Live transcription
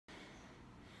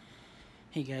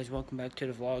Hey guys, welcome back to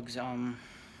the vlogs.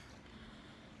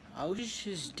 I was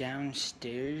just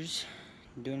downstairs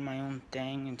doing my own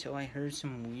thing until I heard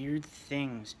some weird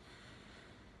things.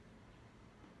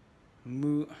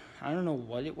 I don't know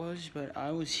what it was, but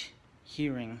I was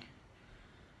hearing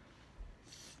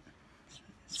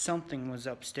something was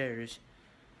upstairs.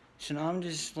 So now I'm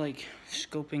just like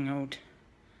scoping out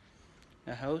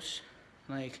the house.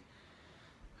 Like,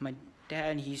 my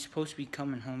dad, he's supposed to be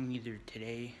coming home either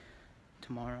today,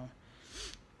 tomorrow,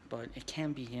 but it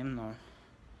can't be him though.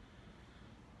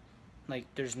 Like,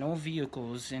 there's no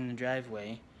vehicles in the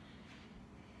driveway.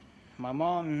 My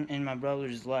mom and my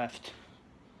brothers left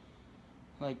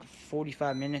like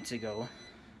 45 minutes ago.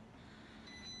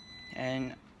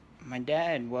 And my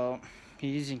dad, well,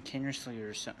 he's in Kindersley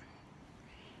or something.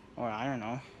 Or I don't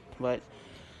know. But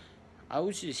I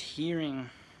was just hearing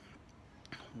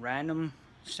random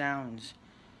sounds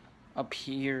up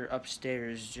here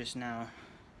upstairs just now.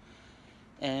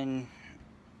 And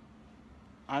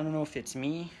I don't know if it's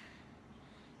me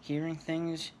hearing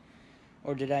things,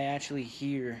 or did I actually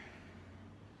hear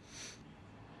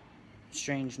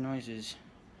strange noises.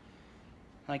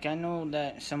 Like, I know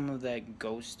that some of that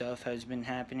ghost stuff has been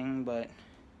happening, but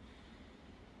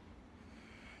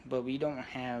we don't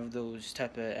have those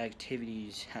type of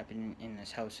activities happening in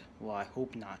this house. Well, I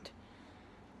hope not.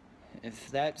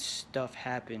 If that stuff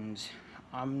happens,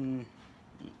 I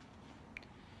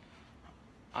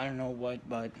don't know what,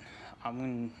 but I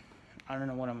don't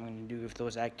know what I'm gonna do if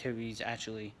those activities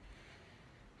actually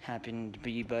happen to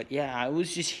be. But yeah, I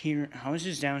was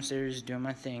just downstairs doing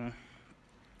my thing,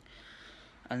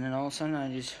 and then all of a sudden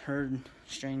I just heard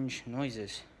strange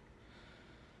noises.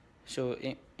 So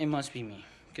it must be me,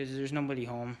 because there's nobody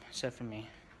home except for me.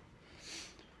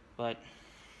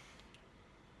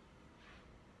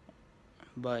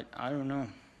 But I don't know,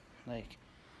 like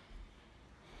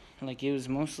it was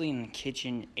mostly in the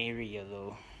kitchen area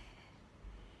though.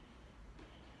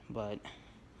 But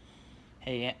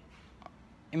hey,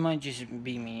 it might just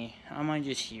be me. I might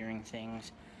just hearing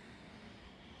things.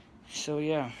 So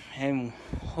yeah, and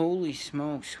holy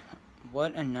smokes,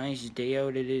 what a nice day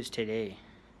out it is today.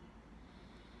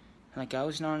 Like, I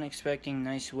was not expecting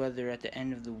nice weather at the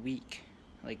end of the week.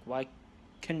 Like, why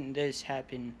couldn't this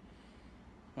happen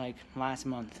like last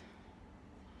month?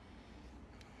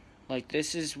 Like,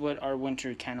 this is what our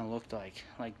winter kind of looked like.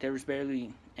 Like, there was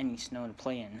barely any snow to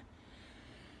play in.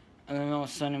 And then all of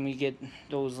a sudden we get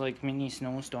those like mini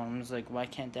snowstorms. Like, why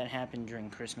can't that happen during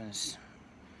Christmas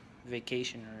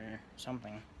vacation or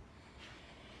something?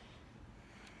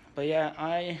 But yeah,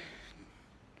 I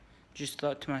just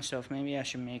thought to myself, maybe I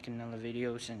should make another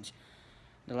video, since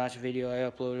the last video I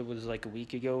uploaded was like a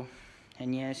week ago.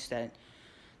 And yes, that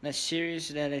series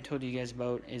that I told you guys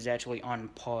about is actually on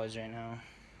pause right now,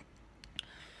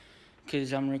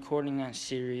 because I'm recording that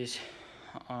series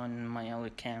on my other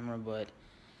camera, but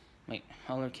my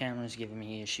other camera is giving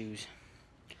me issues.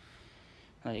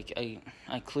 Like,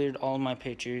 I cleared all my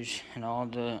pictures and all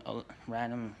the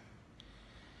random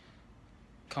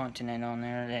content on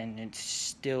there, and it's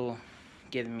still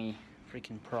giving me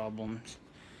freaking problems.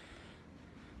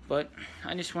 But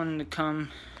I just wanted to come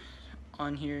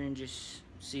on here and just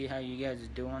see how you guys are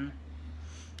doing.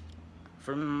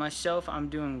 For myself, I'm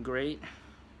doing great.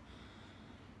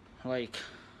 Like,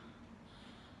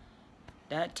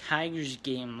 that Tigers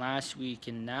game last week,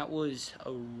 and that was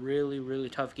a really, really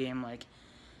tough game. Like,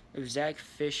 if Zach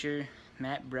Fisher,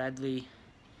 Matt Bradley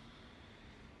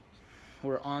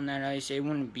were on that ice, it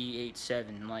wouldn't be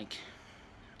 8-7. Like,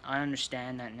 I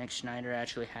understand that Nick Schneider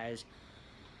actually has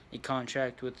a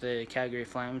contract with the Calgary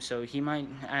Flames, so he might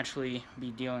actually be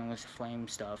dealing with Flame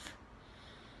stuff,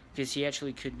 because he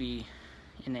actually could be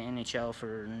in the NHL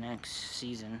for next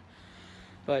season.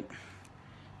 But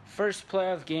first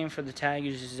playoff game for the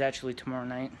Tigers is actually tomorrow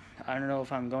night. I don't know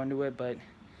if I'm going to it, but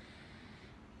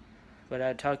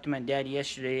I talked to my dad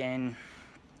yesterday, and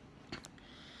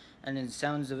the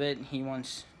sounds of it, he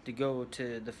wants to go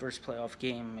to the first playoff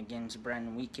game against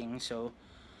Brandon Weeking. So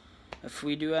if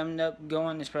we do end up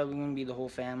going, it's probably going to be the whole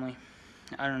family.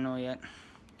 I don't know yet.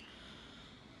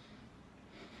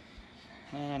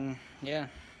 And yeah,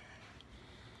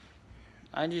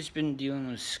 I just been dealing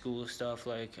with school stuff.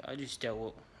 Like, I just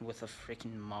dealt with a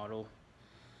freaking model.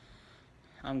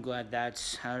 I'm glad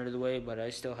that's out of the way, but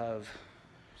I still have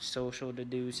social to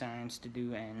do, science to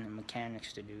do, and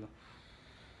mechanics to do.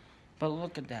 But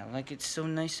look at that, like, it's so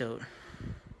nice out.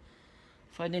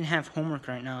 If I didn't have homework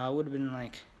right now, I would have been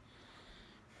like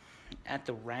at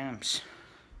the ramps,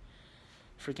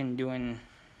 freaking doing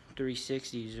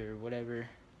 360s or whatever.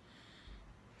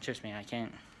 Trust me, I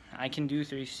can do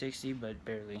 360, but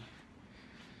barely.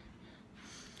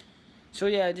 So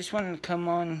yeah, I just wanted to come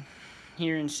on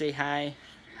here and say hi.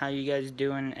 How you guys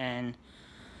doing? And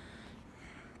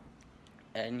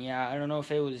yeah, I don't know if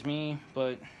it was me,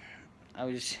 but I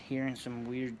was hearing some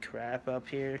weird crap up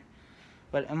here.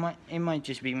 But it might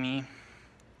just be me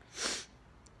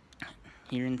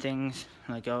hearing things.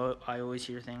 Like I always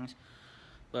hear things.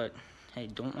 But hey,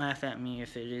 don't laugh at me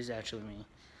if it is actually me.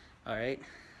 Alright?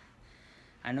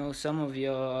 I know some of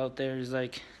y'all out there is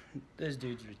like, this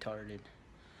dude's retarded.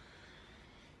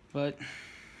 But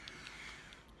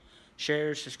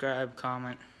share, subscribe,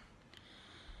 comment.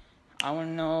 I want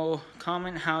to know,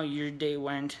 comment how your day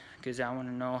went, because I want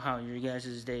to know how your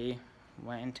guys' day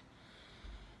went.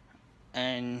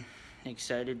 And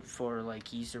excited for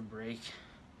like Easter break.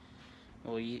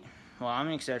 Well, I'm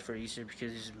excited for Easter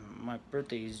because my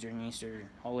birthday is during Easter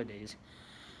holidays.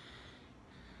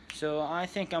 So I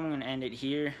think I'm going to end it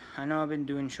here. I know I've been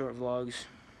doing short vlogs.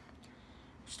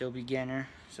 Still beginner,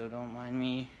 so don't mind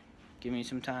me. Give me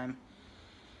some time.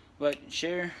 But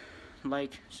share,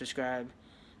 like, subscribe,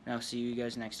 and I'll see you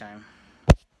guys next time.